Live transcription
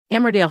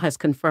Emmerdale has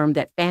confirmed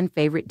that fan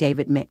favorite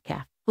David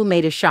Metcalfe, who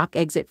made a shock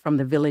exit from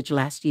the village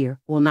last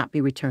year, will not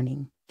be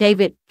returning.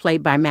 David,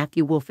 played by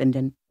Matthew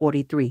Wolfenden,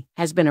 43,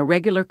 has been a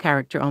regular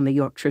character on the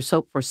Yorkshire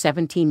soap for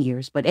 17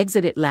 years but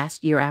exited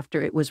last year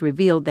after it was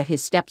revealed that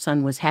his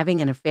stepson was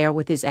having an affair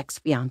with his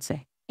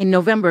ex-fiancé. In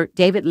November,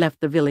 David left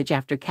the village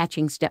after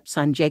catching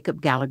stepson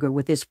Jacob Gallagher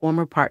with his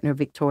former partner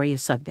Victoria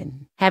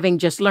Sugden. Having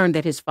just learned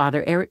that his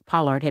father Eric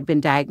Pollard had been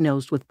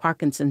diagnosed with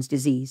Parkinson's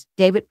disease,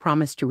 David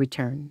promised to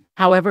return.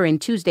 However, in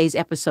Tuesday's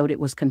episode it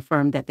was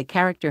confirmed that the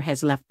character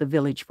has left the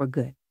village for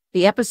good.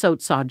 The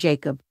episode saw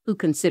Jacob, who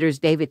considers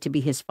David to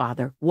be his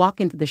father, walk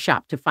into the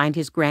shop to find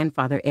his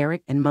grandfather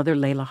Eric and mother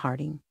Layla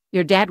Harding.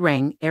 "Your dad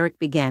rang," Eric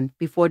began,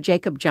 before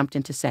Jacob jumped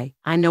in to say,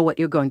 "I know what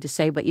you're going to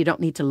say, but you don't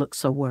need to look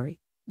so worried.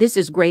 This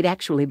is great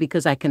actually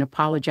because I can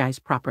apologize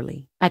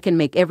properly. I can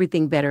make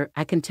everything better.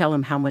 I can tell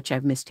him how much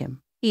I've missed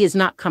him. He is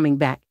not coming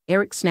back,"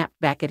 Eric snapped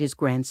back at his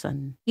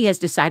grandson. "He has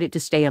decided to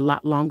stay a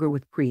lot longer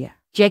with Priya."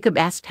 Jacob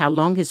asked how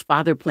long his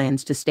father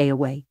plans to stay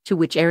away, to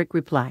which Eric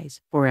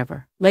replies,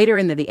 "Forever." Later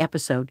in the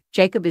episode,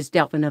 Jacob is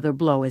dealt another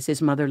blow as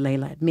his mother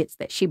Layla admits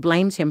that she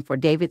blames him for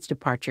David's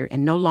departure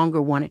and no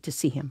longer wanted to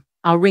see him.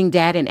 "I'll ring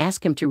Dad and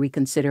ask him to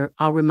reconsider.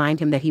 I'll remind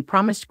him that he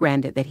promised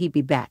Granddad that he'd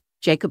be back,"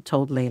 Jacob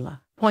told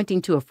Layla.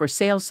 Pointing to a for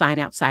sale sign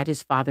outside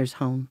his father's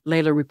home,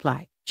 Layla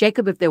replied,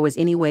 "Jacob, if there was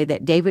any way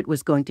that David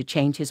was going to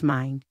change his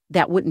mind,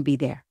 that wouldn't be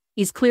there.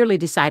 He's clearly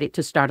decided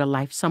to start a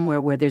life somewhere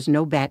where there's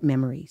no bad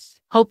memories.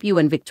 Hope you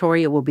and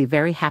Victoria will be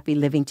very happy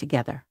living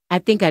together. I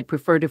think I'd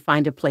prefer to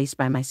find a place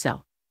by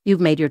myself.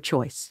 You've made your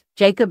choice."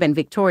 Jacob and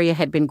Victoria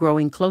had been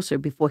growing closer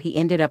before he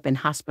ended up in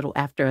hospital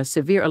after a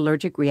severe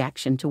allergic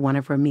reaction to one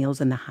of her meals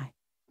in the high.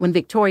 When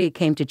Victoria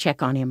came to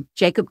check on him,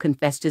 Jacob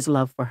confessed his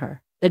love for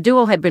her. The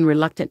duo had been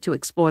reluctant to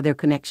explore their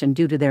connection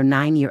due to their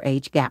 9-year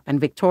age gap and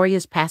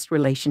Victoria's past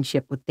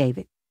relationship with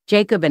David.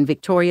 Jacob and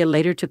Victoria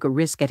later took a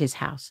risk at his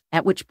house,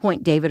 at which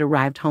point David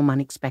arrived home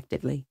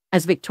unexpectedly.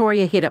 As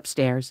Victoria hid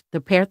upstairs,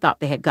 the pair thought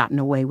they had gotten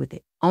away with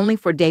it, only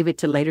for David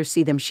to later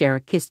see them share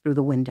a kiss through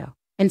the window.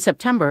 In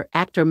September,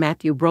 actor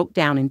Matthew broke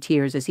down in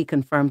tears as he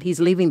confirmed he's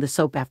leaving the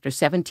soap after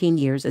 17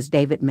 years as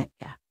David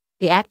Metcalfe.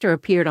 The actor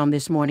appeared on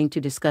This Morning to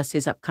discuss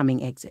his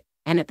upcoming exit,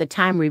 and at the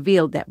time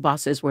revealed that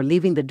bosses were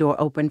leaving the door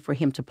open for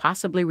him to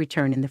possibly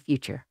return in the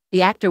future.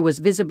 The actor was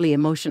visibly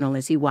emotional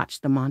as he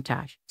watched the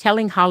montage,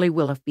 telling Holly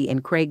Willoughby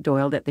and Craig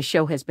Doyle that the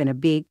show has been a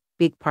big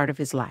part of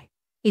his life.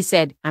 He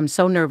said, "I'm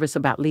so nervous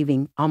about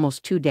leaving,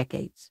 almost 2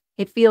 decades.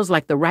 It feels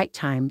like the right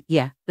time.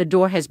 Yeah, the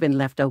door has been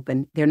left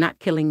open. They're not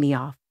killing me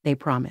off, they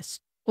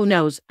promised. Who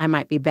knows, I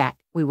might be back,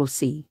 we will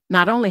see.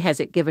 Not only has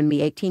it given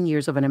me 18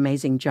 years of an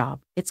amazing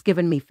job, it's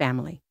given me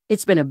family.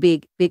 It's been a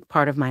big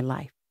part of my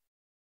life.